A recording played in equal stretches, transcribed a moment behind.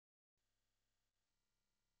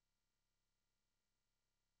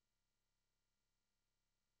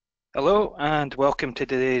Hello and welcome to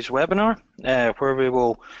today's webinar where we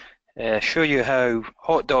will show you how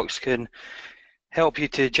HotDocs can help you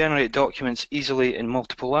to generate documents easily in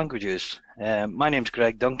multiple languages. My name is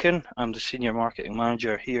Greg Duncan. I'm the Senior Marketing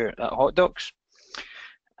Manager here at HotDocs.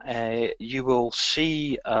 You will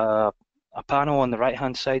see a panel on the right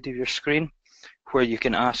hand side of your screen where you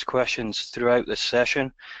can ask questions throughout this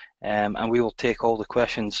session, and we will take all the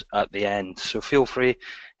questions at the end. So feel free,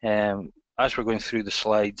 as we're going through the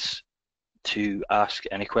slides, to ask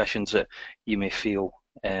any questions that you may feel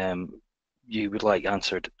you would like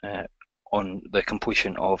answered on the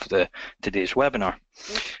completion of today's webinar.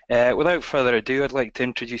 Without further ado, I'd like to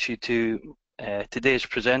introduce you to today's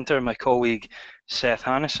presenter, my colleague Seth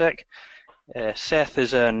Hanasek. Seth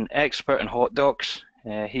is an expert in HotDocs.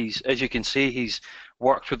 As you can see, he's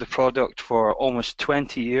worked with the product for almost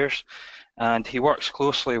 20 years, and he works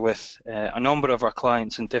closely with a number of our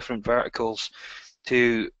clients in different verticals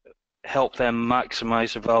to help them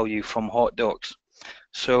maximize the value from HotDocs.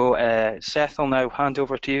 So Seth, I'll now hand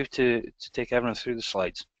over to you to take everyone through the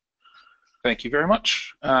slides. Thank you very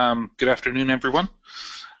much. Good afternoon, everyone.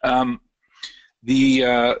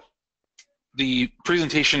 The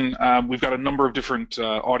presentation, we've got a number of different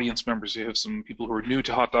audience members. You have some people who are new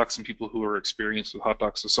to HotDocs and people who are experienced with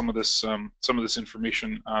HotDocs. So some of this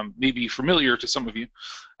information may be familiar to some of you.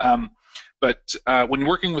 But when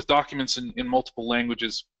working with documents in multiple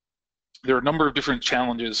languages, there are a number of different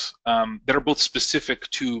challenges that are both specific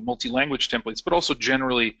to multi-language templates, but also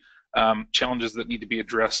generally challenges that need to be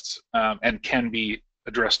addressed and can be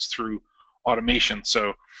addressed through automation.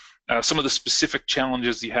 So some of the specific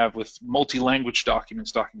challenges you have with multi-language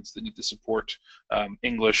documents that need to support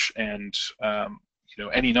English and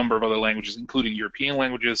any number of other languages, including European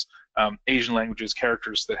languages, Asian languages,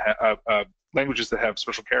 characters that have languages that have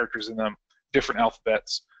special characters in them, different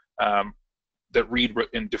alphabets. That read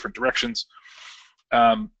in different directions.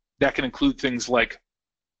 That can include things like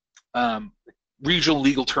regional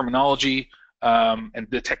legal terminology and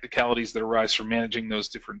the technicalities that arise from managing those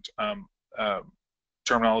different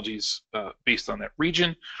terminologies based on that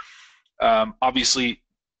region. Obviously,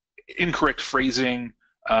 incorrect phrasing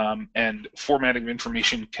and formatting of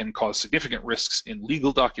information can cause significant risks in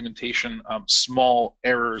legal documentation. Small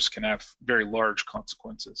errors can have very large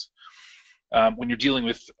consequences. When you're dealing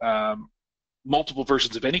with multiple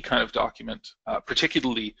versions of any kind of document,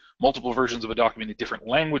 particularly multiple versions of a document in different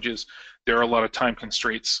languages, there are a lot of time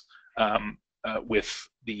constraints with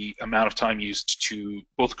the amount of time used to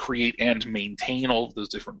both create and maintain all of those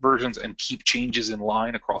different versions and keep changes in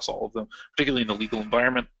line across all of them, particularly in the legal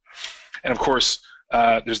environment. And of course,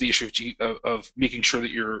 there's the issue of making sure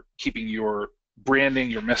that you're keeping your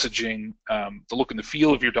branding, your messaging, the look and the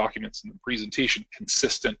feel of your documents and the presentation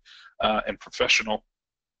consistent and professional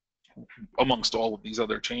amongst all of these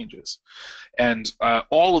other changes. And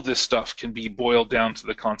all of this stuff can be boiled down to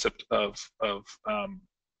the concept of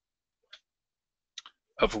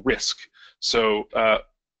risk. So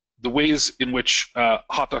the ways in which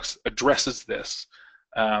HotDocs addresses this,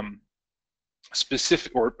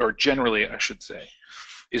 specific or generally, I should say,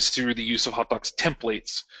 is through the use of HotDocs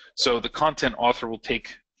templates. So the content author will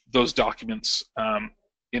take those documents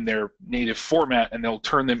in their native format and they'll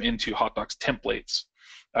turn them into HotDocs templates.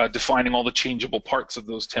 Defining all the changeable parts of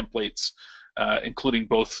those templates, including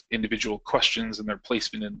both individual questions and their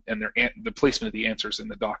placement and the placement of the answers in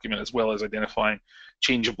the document, as well as identifying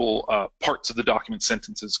changeable parts of the document,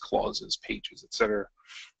 sentences, clauses, pages, etc.,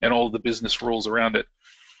 and all of the business rules around it.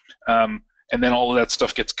 And then all of that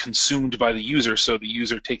stuff gets consumed by the user, so the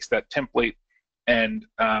user takes that template and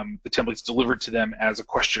the template's delivered to them as a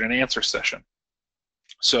question and answer session.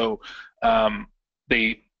 So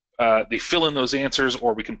they fill in those answers,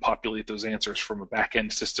 or we can populate those answers from a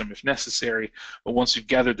back-end system if necessary. But once we've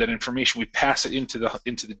gathered that information, we pass it into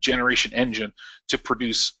the generation engine to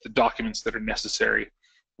produce the documents that are necessary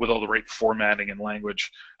with all the right formatting and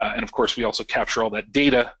language. And of course, we also capture all that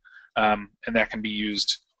data, and that can be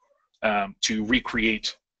used to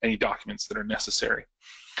recreate any documents that are necessary.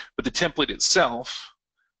 But the template itself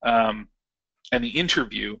and the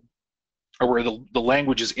interview are where the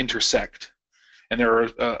languages intersect. And there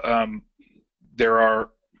are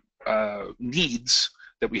needs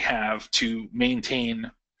that we have to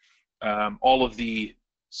maintain all of the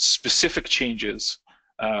specific changes,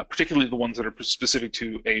 particularly the ones that are specific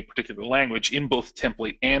to a particular language, in both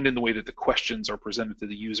template and in the way that the questions are presented to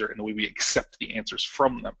the user and the way we accept the answers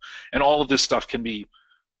from them. And all of this stuff can be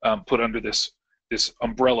put under this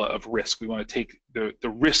umbrella of risk. We want to take the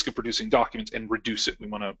risk of producing documents and reduce it. We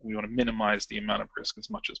want to minimize the amount of risk as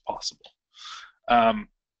much as possible.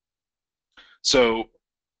 So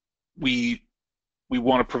we we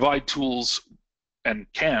want to provide tools, and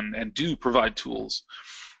can and do provide tools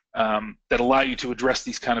that allow you to address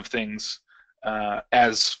these kind of things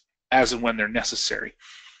as and when they're necessary.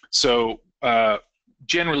 So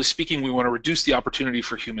generally speaking, we want to reduce the opportunity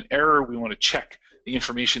for human error. We want to check the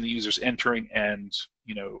information the user's entering and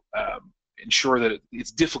ensure that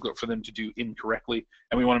it's difficult for them to do incorrectly,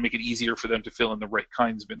 and we want to make it easier for them to fill in the right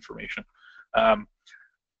kinds of information.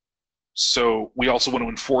 So we also want to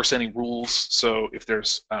enforce any rules. So if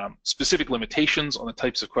there's specific limitations on the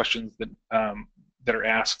types of questions that that are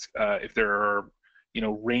asked, if there are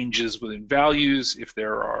ranges within values, if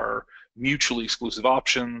there are mutually exclusive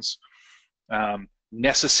options,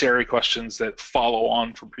 necessary questions that follow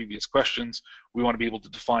on from previous questions, we want to be able to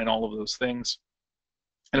define all of those things.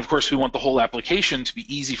 And of course, we want the whole application to be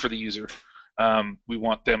easy for the user. We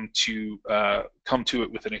want them to come to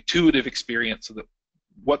it with an intuitive experience so that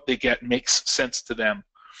what they get makes sense to them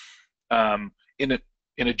in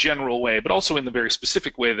a general way, but also in the very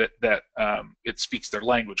specific way that it speaks their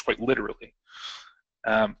language, quite literally.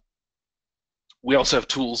 We also have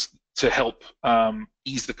tools to help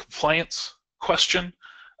ease the compliance question.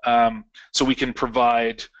 So we can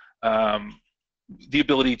provide the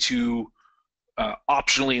ability to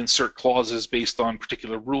optionally insert clauses based on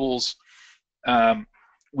particular rules.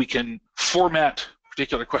 We can format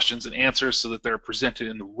particular questions and answers so that they're presented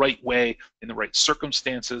in the right way, in the right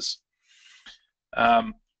circumstances.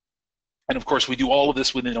 And of course, we do all of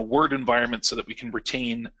this within a Word environment so that we can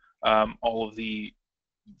retain all of the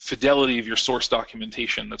fidelity of your source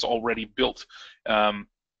documentation that's already built.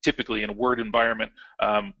 Typically in a Word environment,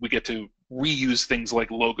 we get to reuse things like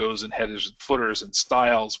logos and headers and footers and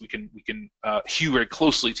styles. We can hew very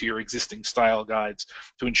closely to your existing style guides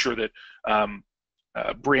to ensure that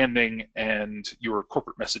branding and your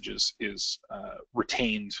corporate messages is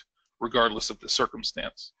retained regardless of the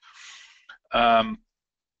circumstance.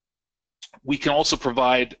 We can also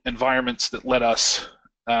provide environments that let us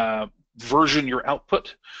version your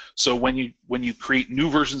output. So when you create new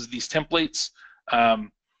versions of these templates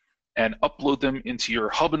and upload them into your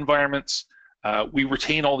hub environments, we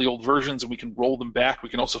retain all the old versions and we can roll them back. We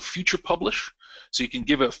can also future publish. So you can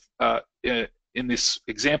give in this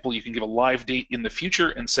example, you can give a live date in the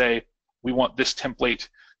future and say, we want this template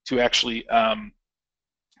to actually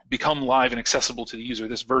become live and accessible to the user,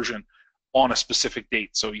 this version, on a specific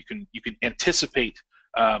date. So you can anticipate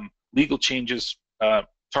legal changes,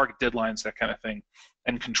 target deadlines, that kind of thing,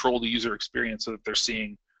 and control the user experience so that they're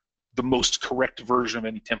seeing the most correct version of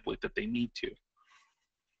any template that they need to.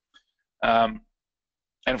 And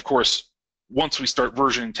of course, once we start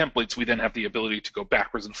versioning templates, we then have the ability to go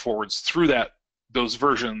backwards and forwards through those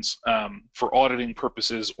versions for auditing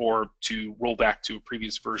purposes, or to roll back to a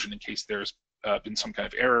previous version in case there's been some kind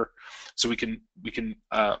of error. So we can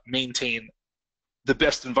maintain the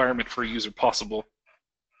best environment for a user possible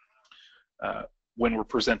when we're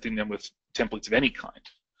presenting them with templates of any kind.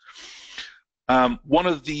 One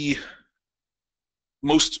of the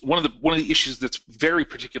issues that's very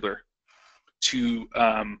particular to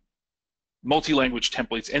multi-language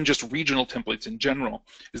templates and just regional templates in general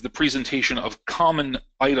is the presentation of common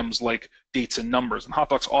items like dates and numbers. And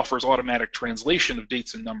HotDocs offers automatic translation of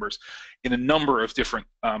dates and numbers in a number of different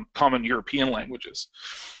common European languages.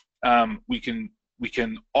 We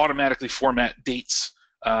can automatically format dates,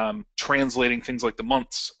 translating things like the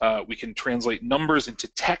months. We can translate numbers into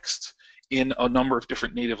text in a number of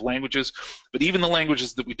different native languages. But even the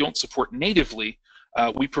languages that we don't support natively,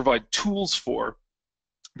 we provide tools for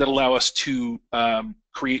that allow us to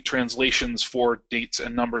create translations for dates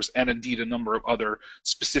and numbers, and indeed a number of other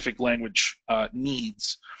specific language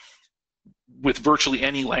needs with virtually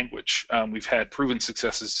any language. We've had proven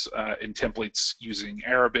successes in templates using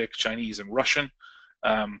Arabic, Chinese, and Russian,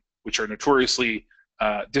 which are notoriously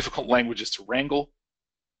difficult languages to wrangle.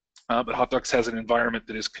 But HotDocs has an environment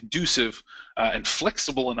that is conducive and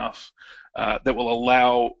flexible enough that will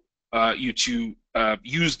allow you to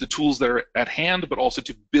use the tools that are at hand, but also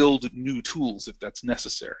to build new tools if that's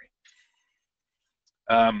necessary.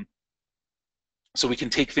 So we can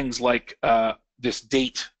take things like this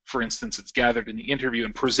date, for instance, it's gathered in the interview,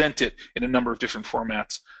 and present it in a number of different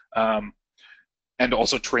formats, and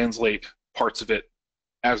also translate parts of it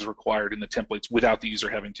as required in the templates without the user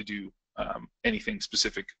having to do anything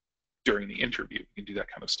specific during the interview. You can do that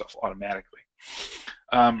kind of stuff automatically.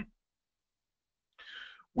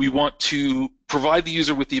 We want to provide the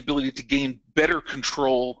user with the ability to gain better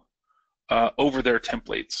control over their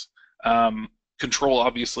templates. Control,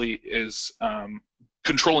 obviously, is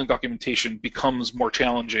controlling documentation becomes more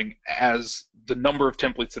challenging as the number of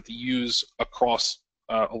templates that they use across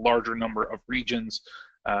a larger number of regions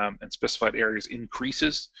and specified areas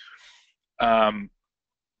increases.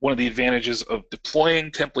 One of the advantages of deploying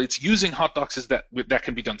templates using HotDocs is that that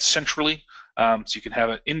can be done centrally. So you can have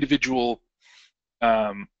an individual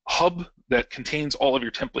hub that contains all of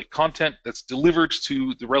your template content that's delivered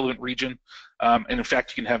to the relevant region. And in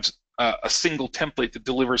fact, you can have a single template that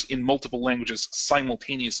delivers in multiple languages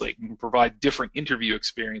simultaneously and can provide different interview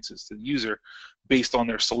experiences to the user based on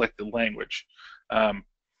their selected language.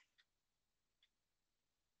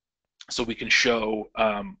 So we can show,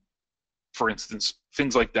 for instance,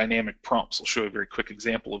 things like dynamic prompts. I'll show a very quick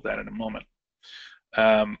example of that in a moment.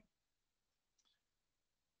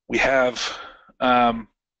 We have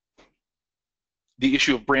the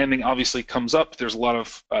issue of branding obviously comes up. There's a lot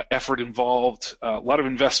of effort involved, a lot of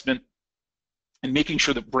investment in making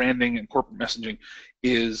sure that branding and corporate messaging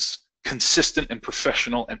is consistent and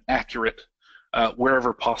professional and accurate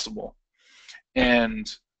wherever possible. And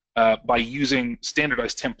by using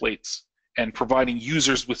standardized templates and providing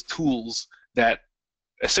users with tools that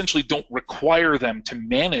essentially don't require them to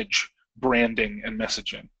manage branding and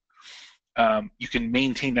messaging, you can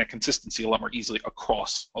maintain that consistency a lot more easily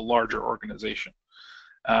across a larger organization.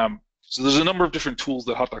 So there's a number of different tools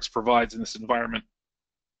that HotDocs provides in this environment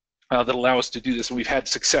that allow us to do this, and we've had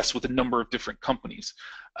success with a number of different companies.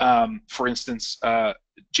 For instance,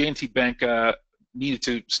 J&T Bank needed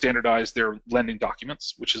to standardize their lending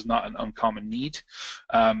documents, which is not an uncommon need.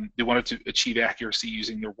 They wanted to achieve accuracy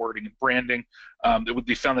using their wording and branding.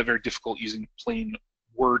 They found that very difficult using plain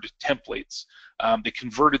Word templates. They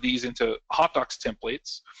converted these into HotDocs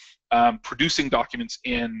templates, producing documents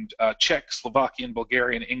in Czech, Slovakian,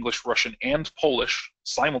 Bulgarian, English, Russian, and Polish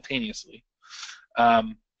simultaneously.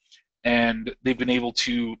 And they've been able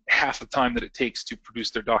to half the time that it takes to produce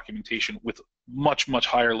their documentation with much, much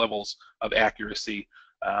higher levels of accuracy,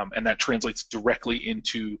 and that translates directly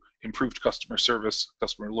into improved customer service,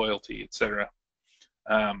 customer loyalty, etc.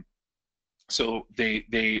 So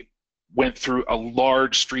they went through a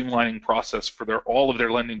large streamlining process for all of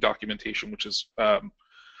their lending documentation, which has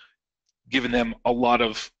given them a lot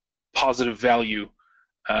of positive value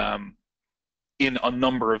in a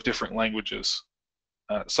number of different languages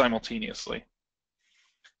simultaneously.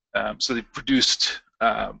 So they produced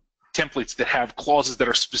templates that have clauses that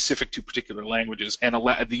are specific to particular languages, and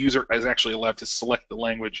the user is actually allowed to select the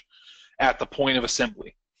language at the point of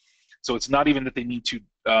assembly. So it's not even that they need to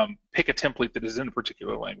pick a template that is in a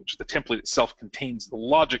particular language. The template itself contains the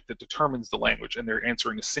logic that determines the language, and they're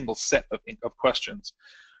answering a single set of questions,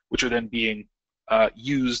 which are then being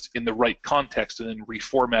used in the right context and then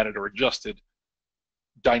reformatted or adjusted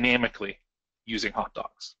dynamically using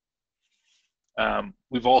HotDocs.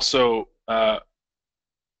 We've also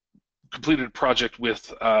completed a project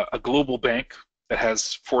with a global bank that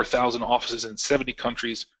has 4,000 offices in 70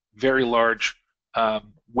 countries, very large,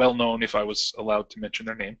 well-known, if I was allowed to mention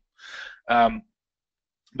their name.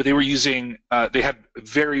 But they were using, they had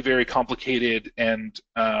very, very complicated and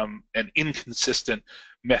inconsistent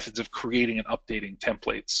methods of creating and updating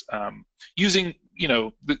templates, using,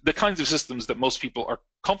 the kinds of systems that most people are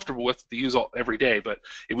comfortable with, to use every day, but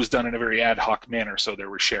it was done in a very ad hoc manner. So they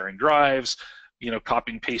were sharing drives,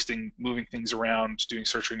 copying, pasting, moving things around, doing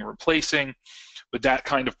searching and replacing. But that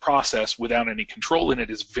kind of process, without any control in it,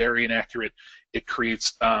 is very inaccurate. It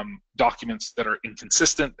creates documents that are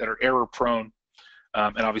inconsistent, that are error-prone,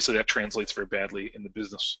 and obviously that translates very badly in the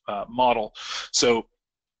business model. So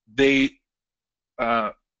they're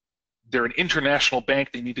an international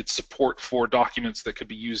bank. They needed support for documents that could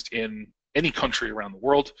be used in any country around the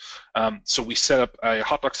world. So we set up a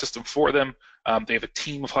HotDocs system for them. They have a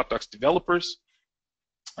team of HotDocs developers,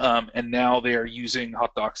 and now they are using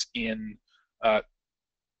HotDocs in,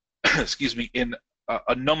 excuse me, in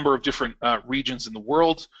a number of different regions in the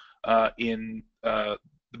world, in the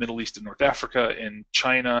Middle East and North Africa, in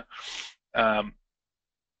China.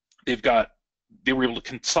 They were able to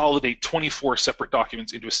consolidate 24 separate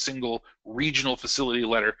documents into a single regional facility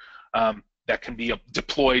letter that can be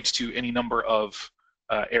deployed to any number of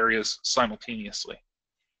areas simultaneously.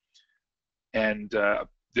 And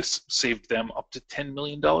this saved them up to $10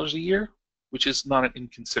 million a year, which is not an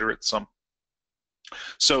inconsiderate sum.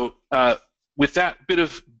 So with that bit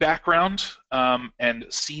of background and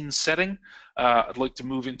scene setting, I'd like to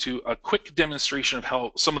move into a quick demonstration of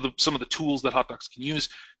how some of the tools that HotDocs can use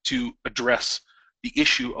to address the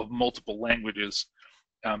issue of multiple languages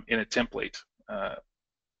in a template.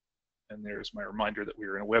 And there's my reminder that we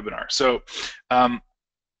are in a webinar. So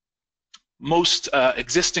most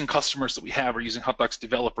existing customers that we have are using HotDocs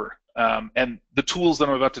Developer, and the tools that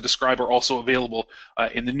I'm about to describe are also available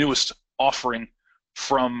in the newest offering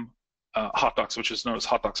from HotDocs, which is known as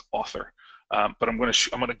HotDocs Author. but I'm going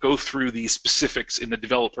to go through the specifics in the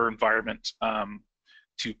developer environment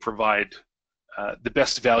to provide the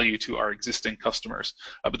best value to our existing customers.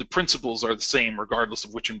 But the principles are the same regardless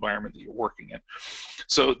of which environment that you're working in.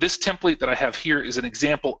 So this template that I have here is an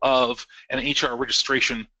example of an HR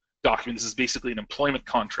registration document. This is basically an employment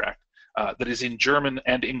contract that is in German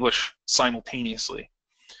and English simultaneously.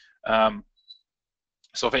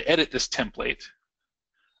 So if I edit this template,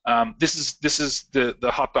 this is the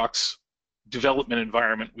HotDocs development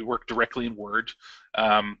environment. We work directly in Word.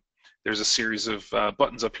 There's a series of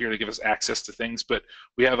buttons up here to give us access to things, but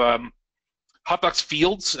we have HotDocs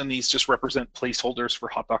fields, and these just represent placeholders for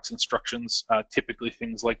HotDocs instructions, typically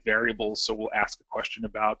things like variables. So we'll ask a question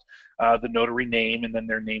about the notary name, and then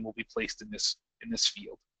their name will be placed in this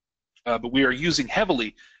field. But we are using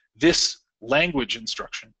heavily this language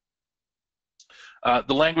instruction.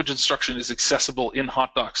 The language instruction is accessible in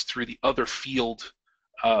HotDocs through the other field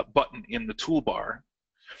button in the toolbar.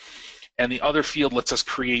 And the other field lets us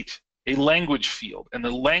create a language field. And the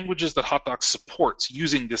languages that HotDocs supports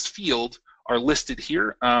using this field are listed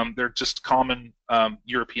here. They're just common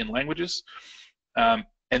European languages.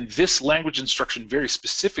 And this language instruction very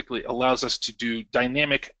specifically allows us to do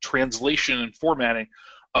dynamic translation and formatting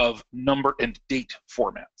of number and date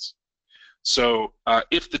formats. So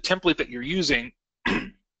if the template that you're using,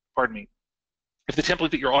 pardon me, if the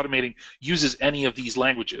template that you're automating uses any of these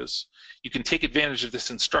languages, you can take advantage of this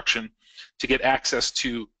instruction to get access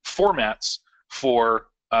to formats for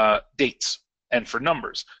dates and for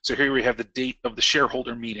numbers. So here we have the date of the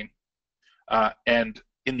shareholder meeting. And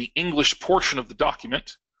in the English portion of the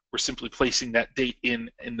document, we're simply placing that date in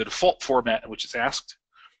the default format in which it's asked.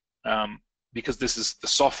 Because the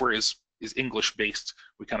software is English based,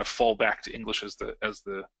 we kind of fall back to English as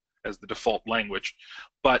the default language.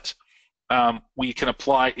 But we can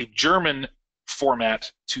apply a German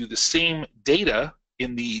format to the same data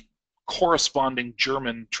in the corresponding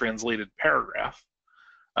German translated paragraph.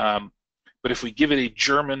 But if we give it a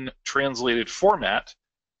German translated format,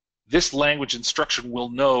 this language instruction will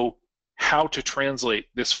know how to translate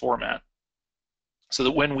this format, so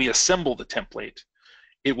that when we assemble the template,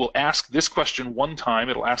 it will ask this question one time,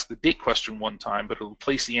 it'll ask the date question one time, but it'll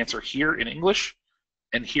place the answer here in English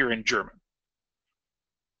and here in German.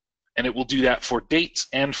 And it will do that for dates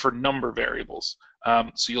and for number variables.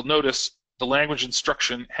 So you'll notice the language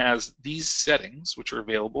instruction has these settings, which are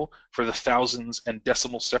available for the thousands and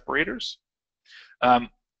decimal separators.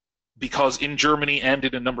 Because in Germany and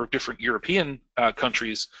in a number of different European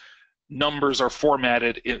countries, numbers are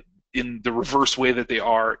formatted in the reverse way that they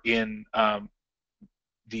are in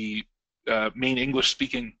the main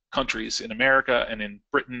English-speaking countries in America and in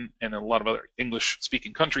Britain and in a lot of other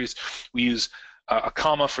English-speaking countries. We use a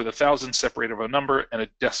comma for the thousand separator of a number and a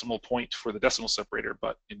decimal point for the decimal separator.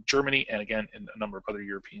 But in Germany and again in a number of other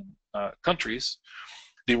European countries,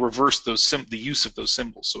 they reverse the use of those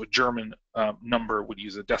symbols. So a German number would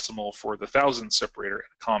use a decimal for the thousand separator and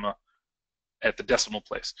a comma at the decimal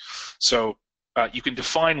place. So you can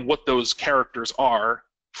define what those characters are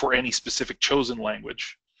for any specific chosen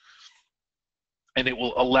language, and it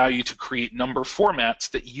will allow you to create number formats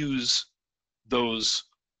that use those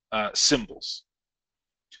symbols.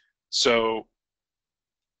 So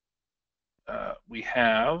we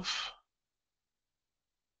have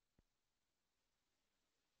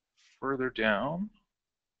further down.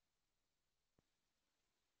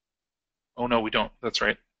 Oh no, we don't. That's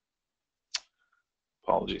right.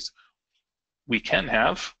 Apologies. We can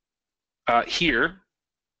have here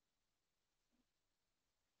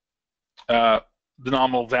the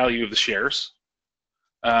nominal value of the shares,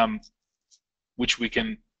 which we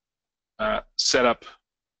can set up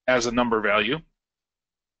as a number value.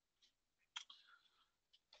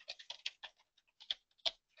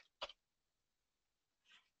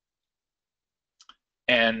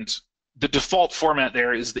 And the default format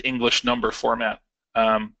there is the English number format.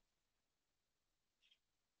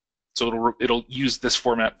 So it'll use this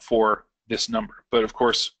format for this number. But of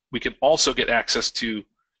course, we can also get access to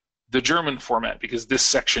the German format because this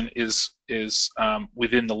section is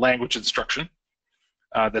within the language instruction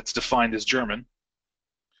that's defined as German.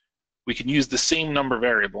 We can use the same number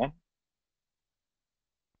variable,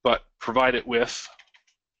 but provide it with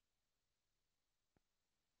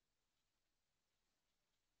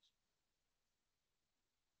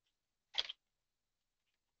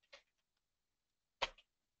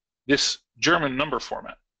this German number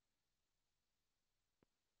format.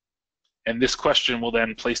 And this question will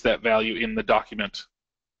then place that value in the document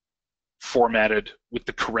formatted with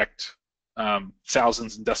the correct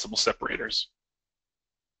thousands and decimal separators.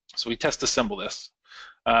 So we test assemble this.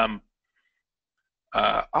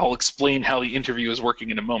 I'll explain how the interview is working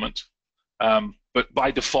in a moment. But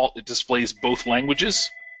by default, it displays both languages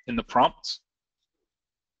in the prompts.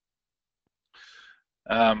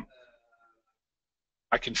 I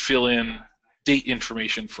can fill in date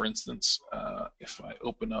information, for instance, if I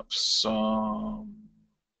open up some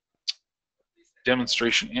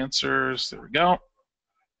demonstration answers. There we go.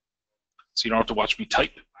 So you don't have to watch me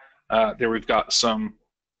type. There we've got some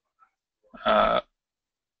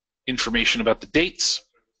information about the dates.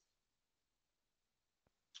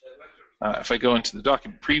 If I go into the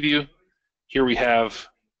document preview, here we have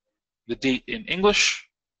the date in English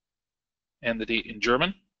and the date in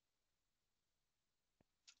German.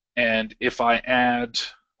 And if I add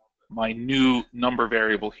my new number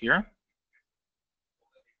variable here,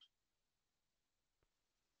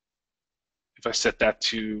 if I set that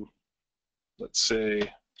to, let's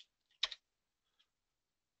say,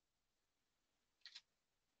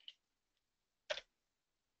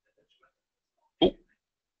 oh,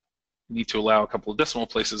 we need to allow a couple of decimal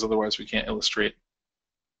places, otherwise we can't illustrate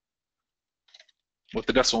what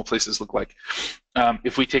the decimal places look like.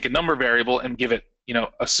 If we take a number variable and give it,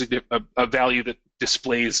 a value that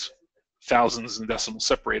displays thousands and decimal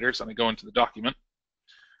separators, and I go into the document,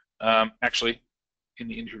 actually, in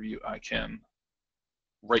the interview, I can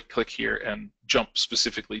right-click here and jump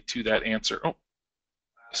specifically to that answer. Oh,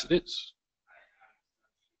 yes, it is.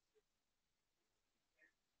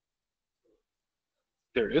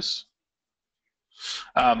 There it is.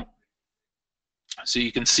 So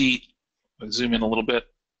you can see, I'll zoom in a little bit.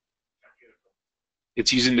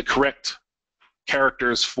 It's using the correct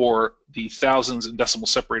characters for the thousands and decimal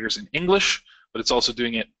separators in English, but it's also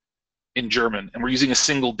doing it in German, and we're using a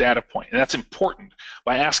single data point, and that's important.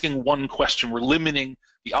 By asking one question, we're limiting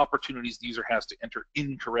the opportunities the user has to enter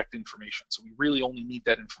incorrect information. So we really only need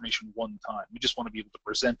that information one time. We just want to be able to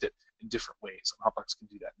present it in different ways, and Hotbox can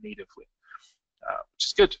do that natively, which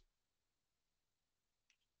is good.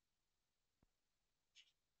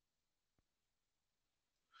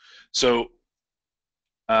 So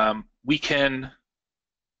we can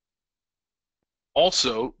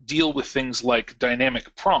also deal with things like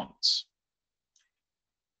dynamic prompts.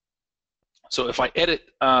 So if I edit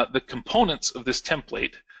the components of this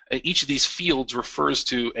template, each of these fields refers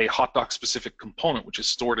to a HotDoc specific component, which is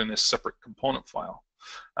stored in this separate component file.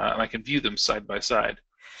 And I can view them side by side.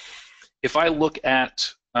 If I look at,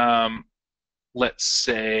 let's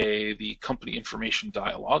say, the company information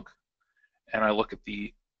dialog, and I look at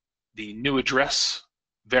the new address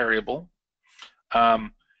variable,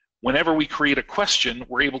 whenever we create a question,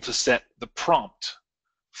 we're able to set the prompt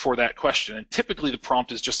for that question. And typically the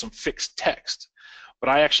prompt is just some fixed text. But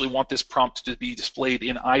I actually want this prompt to be displayed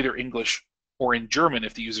in either English or in German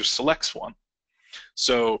if the user selects one.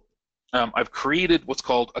 So I've created what's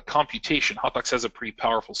called a computation. Hotbox has a pretty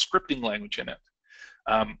powerful scripting language in it.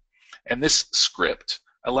 And this script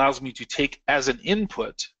allows me to take as an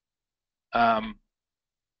input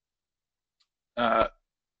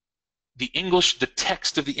the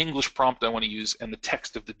text of the English prompt I want to use and the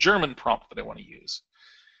text of the German prompt that I want to use,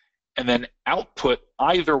 and then output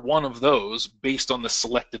either one of those based on the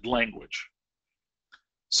selected language.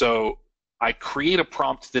 So I create a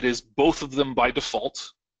prompt that is both of them by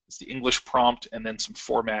default. It's the English prompt and then some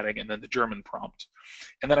formatting and then the German prompt.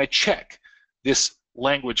 And then I check this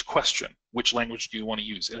language question. Which language do you want to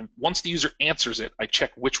use? And once the user answers it, I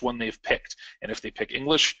check which one they've picked. And if they pick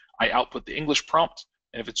English, I output the English prompt.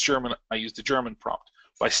 And if it's German, I use the German prompt.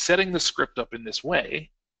 By setting the script up in this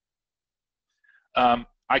way,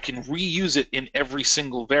 I can reuse it in every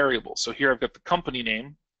single variable. So here I've got the company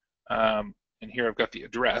name, and here I've got the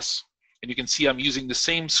address. And you can see I'm using the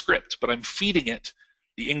same script, but I'm feeding it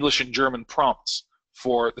the English and German prompts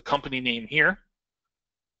for the company name here,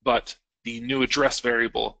 but the new address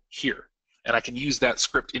variable here. And I can use that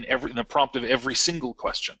script in the prompt of every single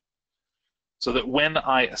question. So that when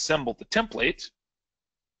I assemble the template,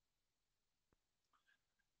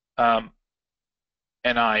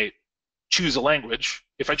 and I choose a language,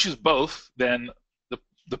 if I choose both, then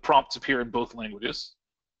the prompts appear in both languages.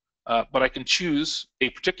 But I can choose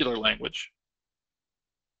a particular language,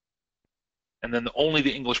 and then only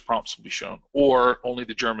the English prompts will be shown, or only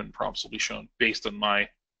the German prompts will be shown based on my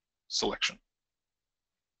selection.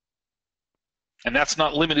 And that's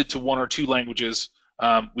not limited to one or two languages.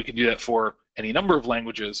 We can do that for any number of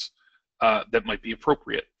languages that might be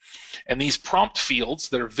appropriate. And these prompt fields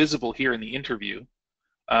that are visible here in the interview,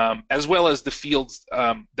 as well as the fields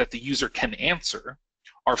that the user can answer,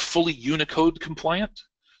 are fully Unicode compliant.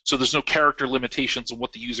 So there's no character limitations on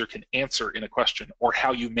what the user can answer in a question or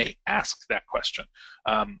how you may ask that question.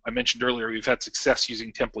 I mentioned earlier we've had success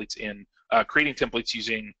using templates in creating templates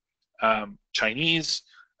using Chinese,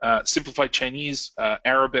 simplified Chinese,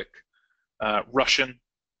 Arabic, Russian.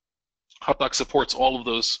 HotDocs supports all of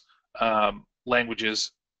those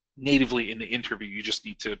languages natively in the interview. You just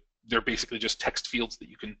need to, they're basically just text fields that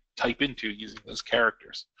you can type into using those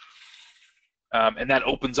characters. And that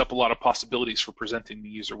opens up a lot of possibilities for presenting the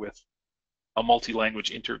user with a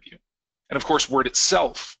multi-language interview. And of course, Word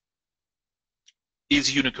itself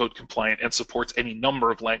is Unicode compliant and supports any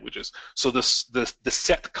number of languages. So the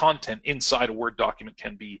set content inside a Word document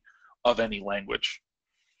can be of any language.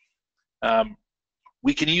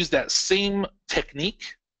 We can use that same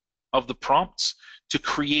technique of the prompts to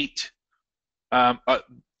create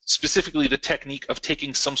specifically the technique of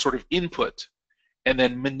taking some sort of input and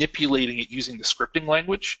then manipulating it using the scripting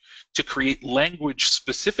language to create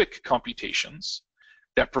language-specific computations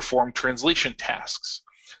that perform translation tasks.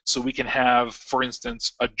 So we can have, for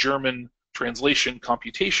instance, a German translation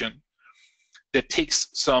computation that takes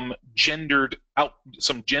some gendered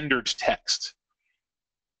text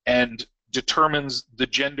and determines the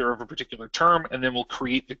gender of a particular term, and then will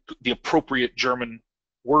create the appropriate German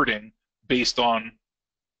wording based on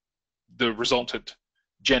the resultant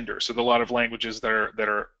gender. So there are a lot of languages that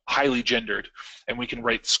are highly gendered, and we can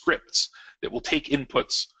write scripts that will take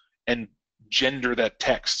inputs and gender that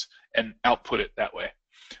text and output it that way.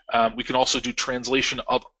 We can also do translation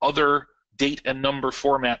of other date and number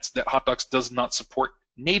formats that HotDocs does not support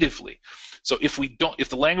natively. So if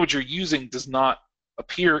the language you're using does not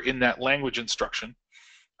appear in that language instruction,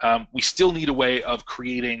 we still need a way of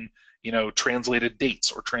creating, translated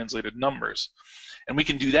dates or translated numbers. And we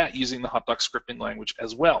can do that using the HotDocs scripting language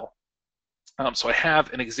as well. So I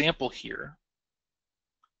have an example here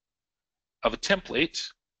of a template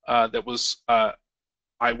that was,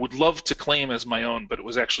 I would love to claim as my own, but it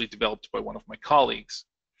was actually developed by one of my colleagues,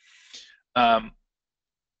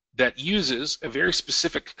 that uses a very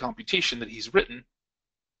specific computation that he's written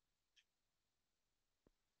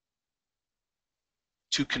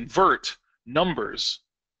to convert numbers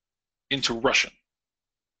into Russian.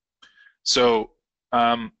 So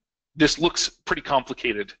this looks pretty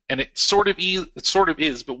complicated, and it sort of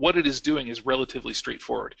is, but what it is doing is relatively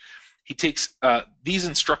straightforward. He takes these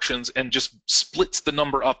instructions and just splits the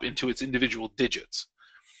number up into its individual digits.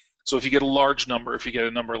 So if you get a large number, if you get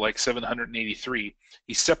a number like 783,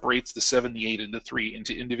 he separates the 78 and the 3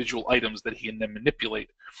 into individual items that he can then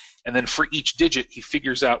manipulate. And then for each digit, he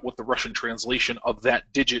figures out what the Russian translation of that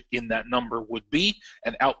digit in that number would be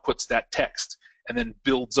and outputs that text, and then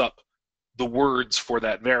builds up the words for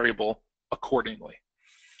that variable accordingly.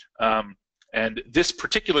 And this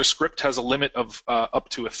particular script has a limit of up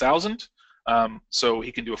to 1,000. So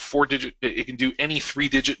he can do a 4-digit, it can do any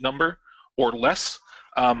 3-digit number or less.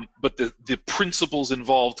 But the principles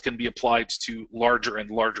involved can be applied to larger and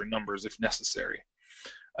larger numbers if necessary.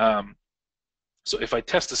 So if I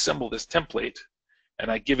test assemble this template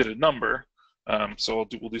and I give it a number, so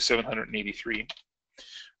we'll do 783.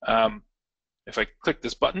 If I click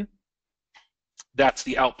this button, that's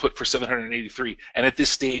the output for 783. And at this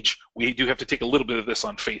stage, we do have to take a little bit of this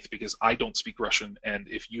on faith because I don't speak Russian, and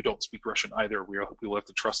if you don't speak Russian either, we'll have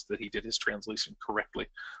to trust that he did his translation correctly.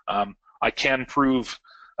 I can prove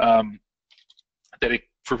that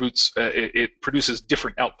it produces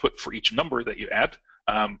different output for each number that you add.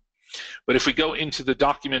 But if we go into the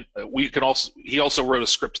document, he also wrote a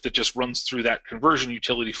script that just runs through that conversion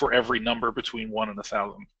utility for every number between 1 and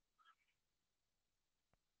 1,000.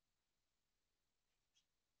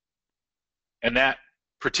 And that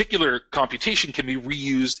particular computation can be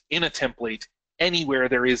reused in a template anywhere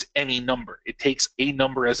there is any number. It takes a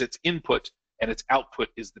number as its input, and its output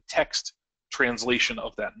is the text translation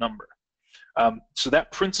of that number. So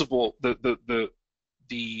that principle, the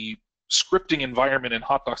scripting environment in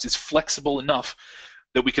HotDocs is flexible enough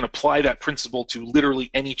that we can apply that principle to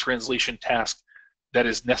literally any translation task that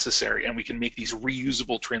is necessary, and we can make these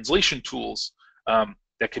reusable translation tools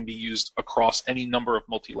that can be used across any number of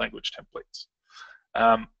multi-language templates.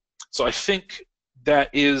 So I think that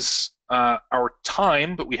is our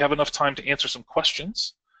time, but we have enough time to answer some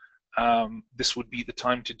questions. This would be the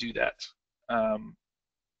time to do that.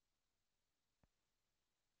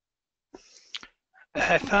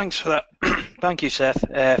 Thanks for that. Thank you, Seth,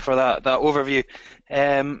 for that overview.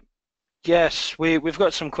 Yes, we've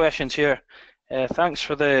got some questions here. Thanks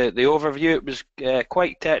for the overview. It was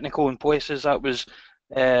quite technical in places. That was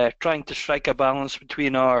trying to strike a balance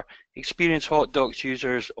between our experienced HotDocs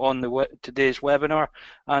users on today's webinar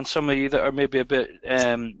and some of you that are maybe a bit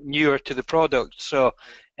newer to the product. So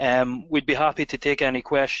We'd be happy to take any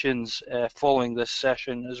questions following this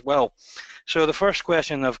session as well. So the first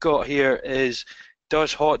question I've got here is,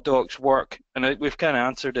 does HotDocs work? And we've kind of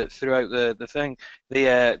answered it throughout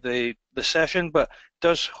the session, but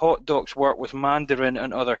does HotDocs work with Mandarin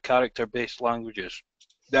and other character-based languages?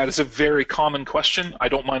 That is a very common question. I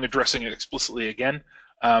don't mind addressing it explicitly again.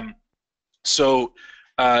 So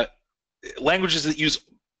languages that use,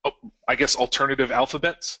 I guess, alternative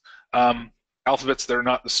alphabets, alphabets that are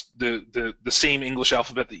not the same English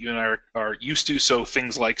alphabet that you and I are used to, so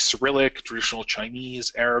things like Cyrillic, traditional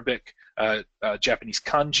Chinese, Arabic, Japanese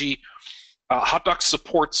kanji. HotDocs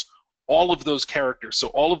supports all of those characters, so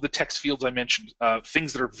all of the text fields I mentioned,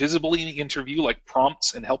 things that are visible in the interview, like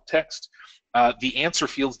prompts and help text, the answer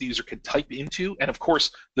fields the user can type into, and of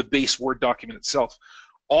course the base Word document itself.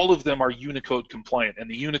 All of them are Unicode compliant, and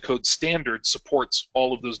the Unicode standard supports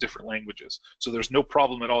all of those different languages. So there's no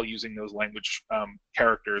problem at all using those language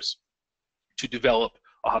characters to develop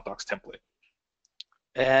a HotDocs template.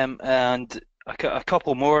 And a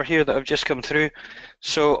couple more here that have just come through.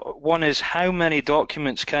 So one is, how many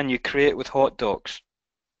documents can you create with HotDocs?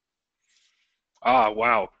 Ah,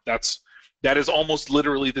 wow, that is almost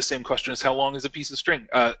literally the same question as how long is a piece of string.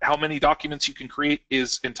 How many documents you can create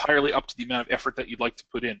is entirely up to the amount of effort that you'd like to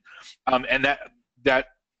put in, and that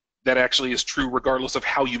actually is true regardless of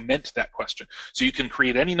how you meant that question. So you can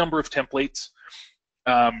create any number of templates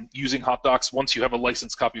using HotDocs. Once you have a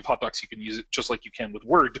licensed copy of HotDocs, you can use it just like you can with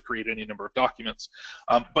Word to create any number of documents.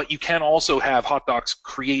 But you can also have HotDocs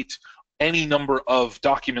create any number of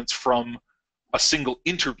documents from a single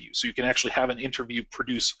interview. So you can actually have an interview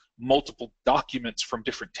produce multiple documents from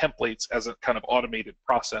different templates as a kind of automated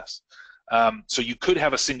process. So you could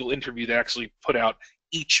have a single interview that actually put out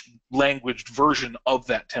each languaged version of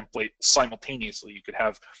that template simultaneously. You could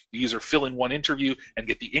have the user fill in one interview and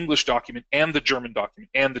get the English document and the German document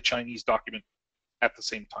and the Chinese document at the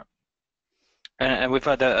same time. And we've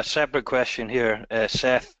had a separate question here,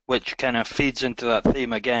 Seth, which kind of feeds into that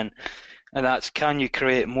theme again. And that's, can you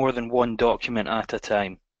create more than one document at a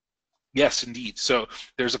time? Yes, indeed. So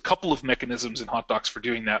there's a couple of mechanisms in HotDocs for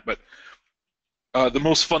doing that, but the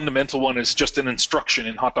most fundamental one is just an instruction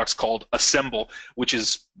in HotDocs called assemble, which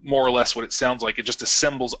is more or less what it sounds like. It just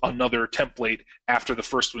assembles another template after the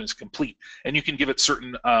first one is complete. And you can give it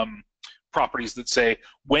certain properties that say,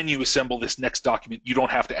 when you assemble this next document, you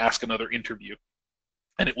don't have to ask another interview.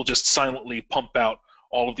 And it will just silently pump out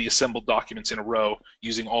all of the assembled documents in a row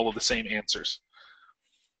using all of the same answers.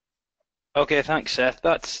 Okay, thanks, Seth.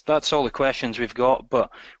 That's all the questions we've got, but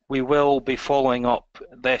we will be following up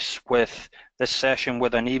this session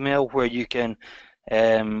with an email where you can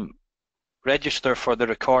register for the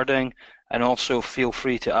recording, and also feel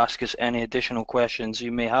free to ask us any additional questions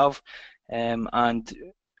you may have, and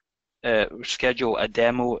schedule a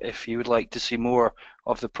demo if you would like to see more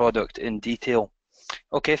of the product in detail.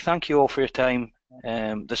 Okay, thank you all for your time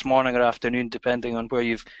this morning or afternoon, depending on where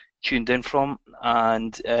you've tuned in from,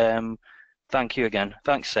 and thank you again.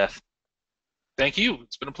 Thanks, Seth. Thank you.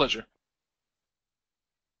 It's been a pleasure.